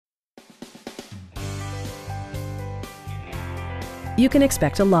You can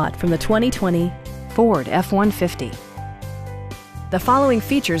expect a lot from the 2020 Ford F-150. The following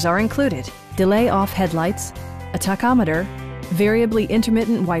features are included: delay-off headlights, a tachometer, variably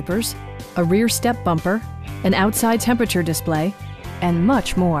intermittent wipers, a rear step bumper, an outside temperature display, and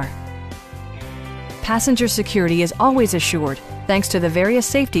much more. Passenger security is always assured thanks to the various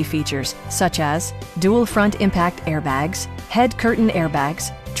safety features such as dual front impact airbags, head curtain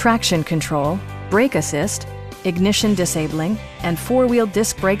airbags, traction control, brake assist, ignition disabling, and four-wheel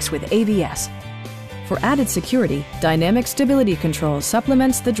disc brakes with ABS. For added security, dynamic stability control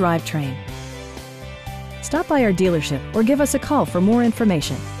supplements the drivetrain. Stop by our dealership or give us a call for more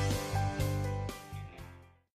information.